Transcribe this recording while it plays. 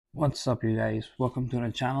What's up, you guys? Welcome to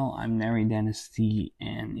the channel. I'm Nary Dynasty,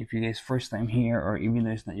 and if you guys first time here, or even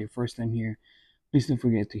though it's not your first time here, please don't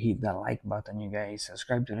forget to hit that like button, you guys.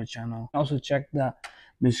 Subscribe to the channel. Also check the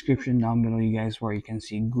description down below, you guys, where you can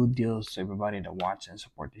see good deals to everybody that watch and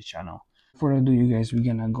support this channel. Before I do, you guys, we're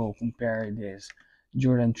gonna go compare this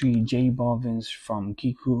Jordan 3 J Balvins from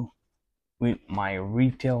Kickwho with my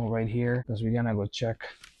retail right here, because we're gonna go check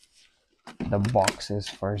the boxes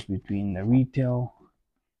first between the retail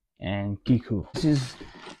and Kickwho. This is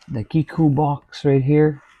the Kickwho box right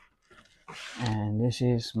here, and this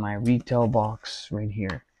is my retail box right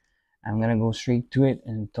here. I'm gonna go straight to it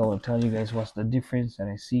and tell you guys what's the difference that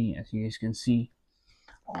I see. As you guys can see,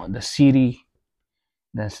 the city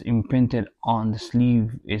that's imprinted on the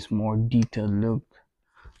sleeve is more detailed look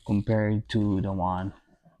compared to the one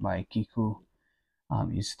by Kickwho.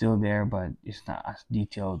 It's still there, but it's not as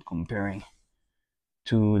detailed comparing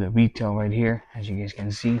to the retail right here. As you guys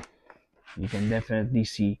can see, you can definitely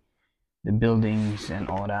see the buildings and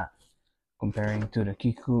all that. Comparing to the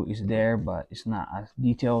Kickwho is there, but it's not as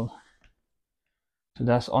detailed. So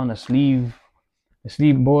that's on the sleeve. The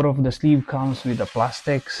sleeve, both of the sleeve comes with the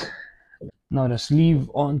plastics. Now the sleeve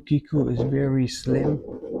on Kickwho is very slim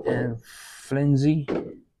and flimsy.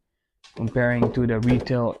 Comparing to the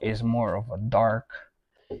retail is more of a dark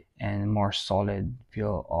and more solid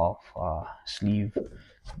feel of sleeve.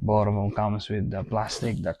 Both of them comes with the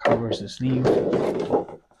plastic that covers the sleeve.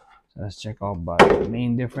 So let's check out. But the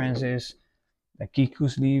main difference is the Kickwho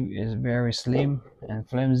sleeve is very slim and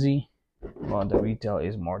flimsy, while the retail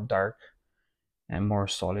is more dark and more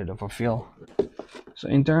solid of a feel. So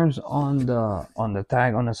in terms on the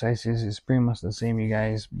tag on the sizes is pretty much the same, you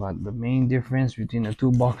guys, but the main difference between the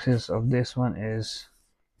two boxes of this one is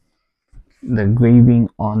the graving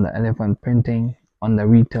on the elephant printing. On the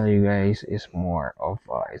retail, you guys, is more of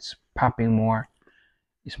it's popping more.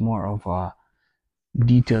 It's more of a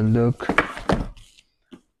detailed look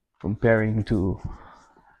comparing to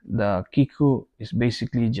the Kickwho is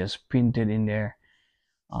basically just printed in there.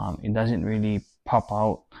 It doesn't really pop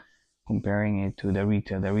out comparing it to the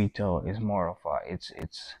retail. The retail is more of a it's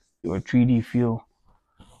your 3D feel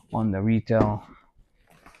on the retail.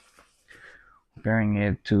 Comparing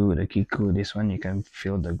it to the Kickwho, this one you can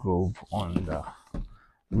feel the groove on the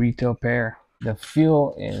retail pair. The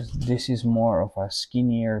feel is this is more of a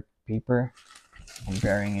skinnier paper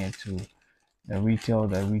comparing it to the retail.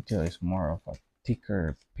 The retail is more of a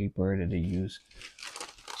thicker paper that they use.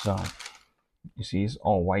 So you see it's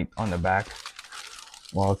all white on the back,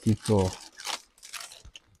 while Kickwho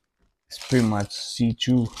is pretty much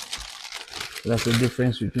see-through. So that's the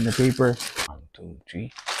difference between the paper. 1, 2,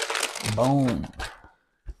 3, boom.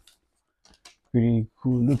 Pretty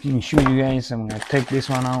cool looking shoe, you guys. I'm gonna take this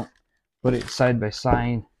one out, put it side by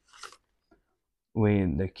side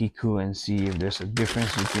with the Kickwho and see if there's a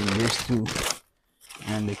difference between these two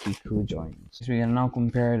and the Kickwho joints. So we can now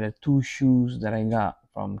compare the two shoes that I got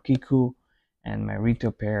from Kickwho and my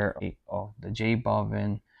retail pair of the J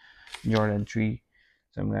Balvin Jordan 3.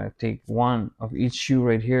 So I'm gonna take one of each shoe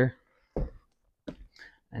right here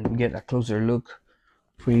and get a closer look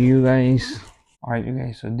for you guys. Alright, you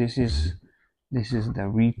guys, so this is the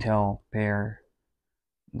retail pair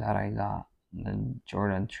that I got, the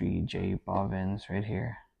Jordan 3 J Balvins right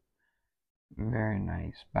here. Very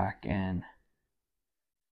nice back end.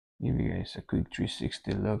 Give you guys a quick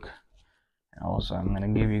 360 look. And also I'm gonna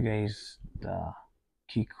give you guys the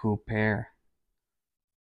Kickwho pair.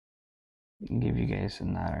 Give you guys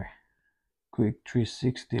another quick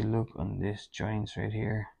 360 look on these joints right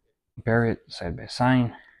here. Compare it side by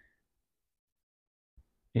side.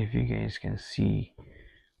 If you guys can see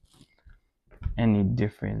any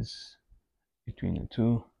difference between the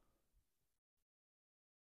two.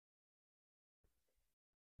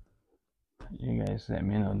 You guys let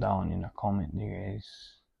me know down in the comment, you guys,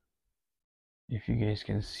 if you guys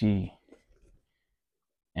can see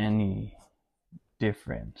any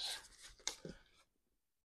difference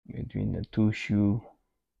between the two shoe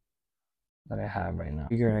that I have right now. I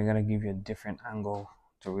figure I gotta give you a different angle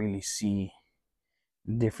to really see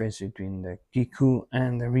the difference between the Kickwho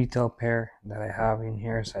and the retail pair that I have in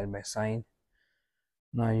here side by side.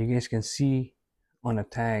 Now you guys can see on the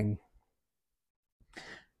tag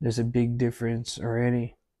there's a big difference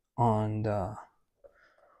already on the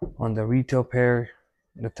retail pair.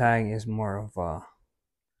 The tag is more of a,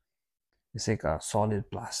 it's like a solid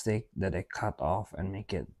plastic that I cut off and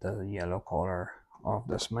make it the yellow color of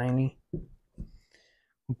the smiley.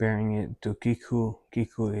 Comparing it to Kickwho,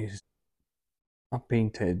 Kickwho is a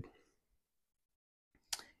painted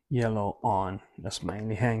yellow on the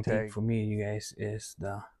smiley hang tag. For me, you guys, is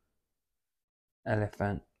the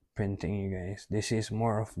elephant printing, you guys. This is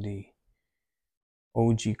more of the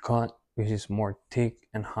OG cut, which is more thick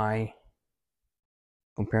and high,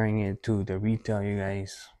 comparing it to the retail, you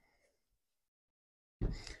guys. As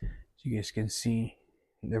you guys can see,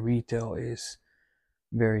 the retail is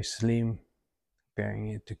very slim, comparing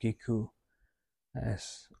it to Kickwho,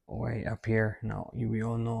 as way up here. Now we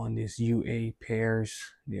all know on these UA pairs,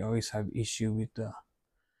 they always have issue with the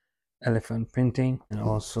elephant printing, and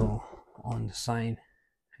also on the side,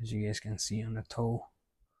 as you guys can see on the toe,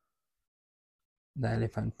 the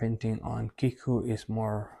elephant printing on Kickwho is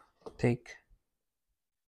more thick,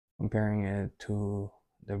 comparing it to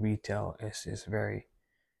the retail is very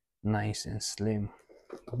nice and slim.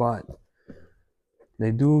 But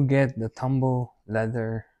they do get the tumble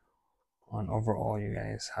leather on overall, you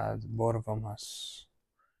guys. Have both of them has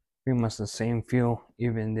pretty much the same feel.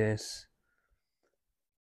 Even this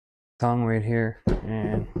tongue right here,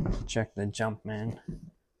 and check the jump, man.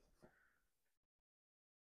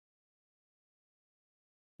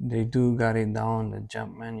 They do got it down, the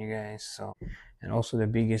jump, man, you guys. So, and also the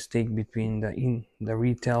biggest take between the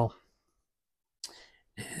retail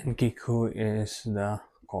and Kickwho is the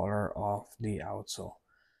color of the outsole.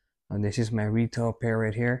 And this is my retail pair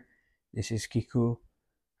right here. This is Kickwho.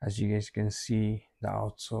 As you guys can see, the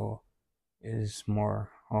outsole is more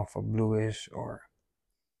of a bluish or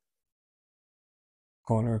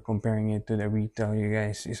color, comparing it to the retail, you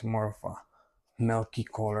guys, is more of a milky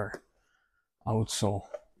color outsole.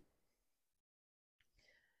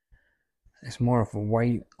 It's more of a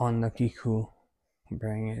white on the Kickwho,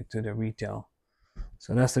 comparing it to the retail.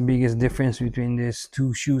 So that's the biggest difference between these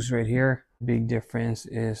two shoes right here. Big difference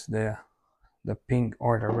is the pink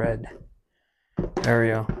or the red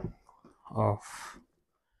area of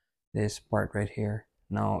this part right here.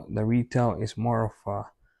 Now the retail is more of a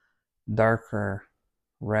darker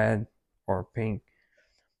red or pink,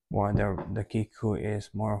 while the Kickwho is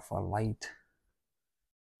more of a light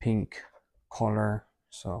pink color.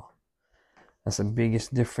 So that's the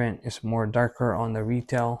biggest difference. It's more darker on the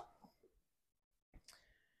retail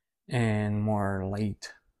and more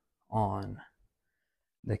light on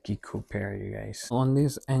the Kickwho pair, you guys. On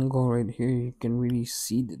this angle right here, you can really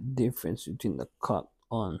see the difference between the cut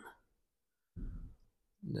on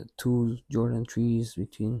the two Jordan 3s,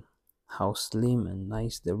 between how slim and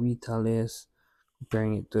nice the retail is,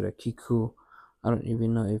 comparing it to the Kickwho. I don't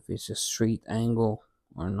even know if it's a straight angle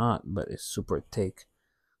or not, but it's super thick,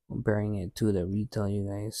 comparing it to the retail, you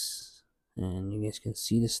guys. And you guys can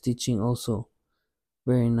see the stitching also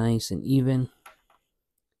very nice and even.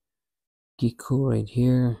 Kickwho right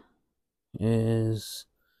here is,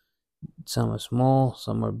 some are small,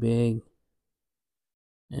 some are big,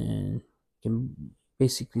 and you can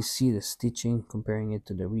basically see the stitching, comparing it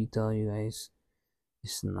to the retail, you guys.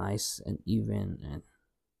 It's nice and even, and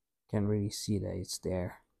can really see that it's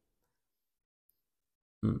there.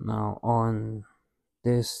 Now on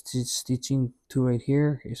this stitching too right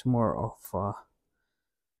here is more of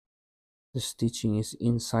the stitching is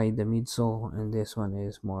inside the midsole, and this one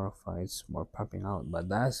is more of it's more popping out, but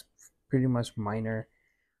that's pretty much minor,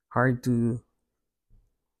 hard to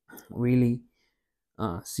really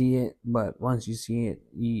see it, but once you see it,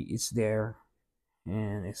 it's there,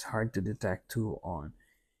 and it's hard to detect too on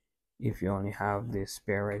if you only have this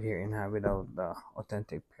pair right here and have without the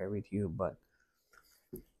authentic pair with you. But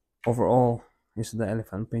overall, this is the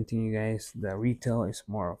elephant printing, you guys. The retail is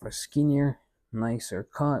more of a skinnier, nicer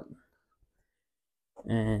cut,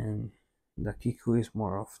 and the Kickwho is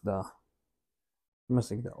more of the almost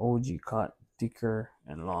like the OG cut, thicker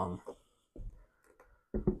and long.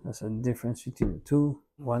 That's a difference between the two.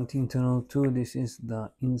 One thing to know too, this is the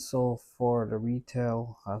insole for the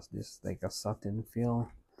retail, has this like a satin feel,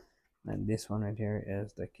 and this one right here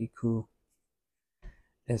is the Kickwho.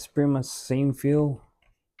 It's pretty much same feel.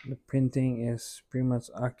 The printing is pretty much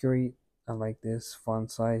accurate. I like this font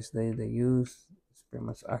size they use. It's pretty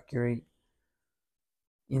much accurate.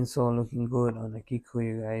 Insole looking good on the Kickwho,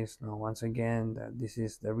 you guys. Now once again, this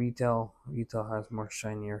is the retail. Retail has more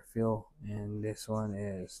shinier feel, and this one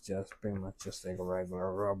is just pretty much just like a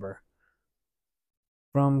regular rubber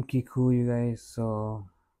from Kickwho, you guys. So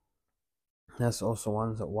that's also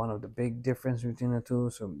one of the big difference between the two.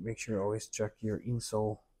 So make sure you always check your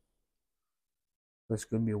insole. This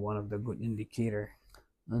could be one of the good indicator.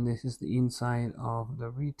 And this is the inside of the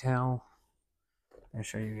retail. I'll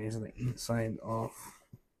show you guys the inside of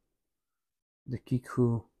the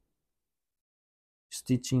Kickwho.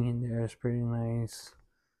 Stitching in there is pretty nice.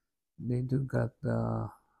 They do got the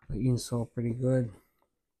insole pretty good.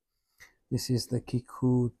 This is the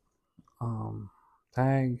Kickwho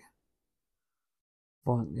tag.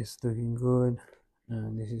 Font is looking good,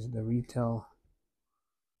 And this is the retail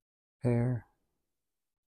pair,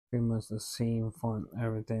 pretty much the same font,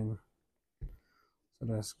 everything. So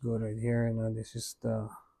that's good right here. Now this is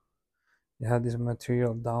they have this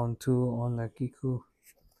material down too on the Kickwho,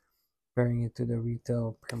 comparing it to the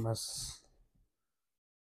retail, pretty much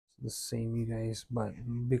the same, you guys. But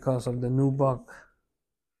because of the nubuck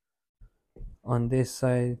on this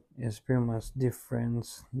side is pretty much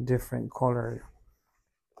different color,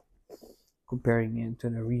 comparing it to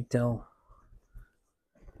the retail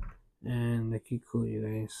and the Kickwho, you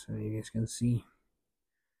guys. So you guys can see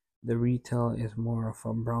the retail is more of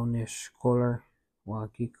a brownish color, while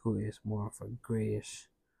Kickwho is more of a grayish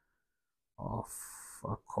of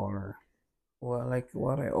a color. Well, like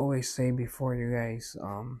what I always say before, you guys,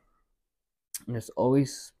 there's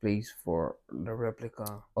always place for the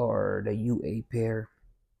replica or the UA pair.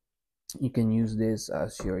 You can use this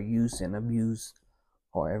as your use and abuse,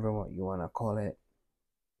 however what you want to call it,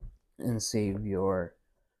 and save your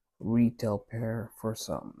retail pair for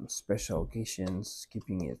some special occasions,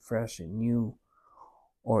 keeping it fresh and new,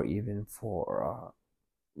 or even for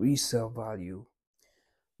resale value.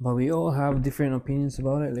 But we all have different opinions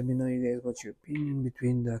about it. Let me know, you guys, what's your opinion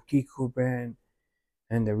between the Kickwho brand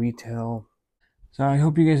and the retail. So I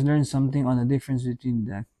hope you guys learned something on the difference between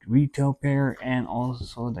the retail pair and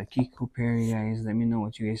also the Kickwho pair, you guys. Let me know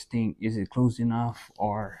what you guys think. Is it close enough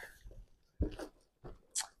or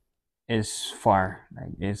is far? Like,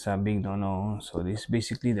 it's a big no-no. So this is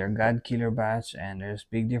basically their GodKiller batch, and there's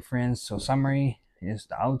big difference. So summary is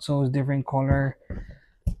the outsole is different color,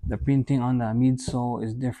 the printing on the midsole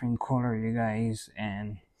is different color, you guys,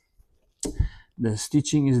 and the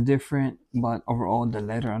stitching is different, but overall the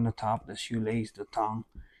letter on the top, the shoelace, the tongue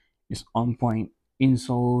is on point.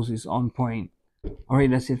 Insoles is on point.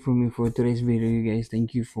 Alright, that's it for me for today's video, you guys.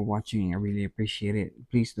 Thank you for watching. I really appreciate it.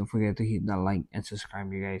 Please don't forget to hit that like and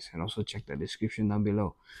subscribe, you guys, and also check the description down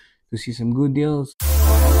below to see some good deals.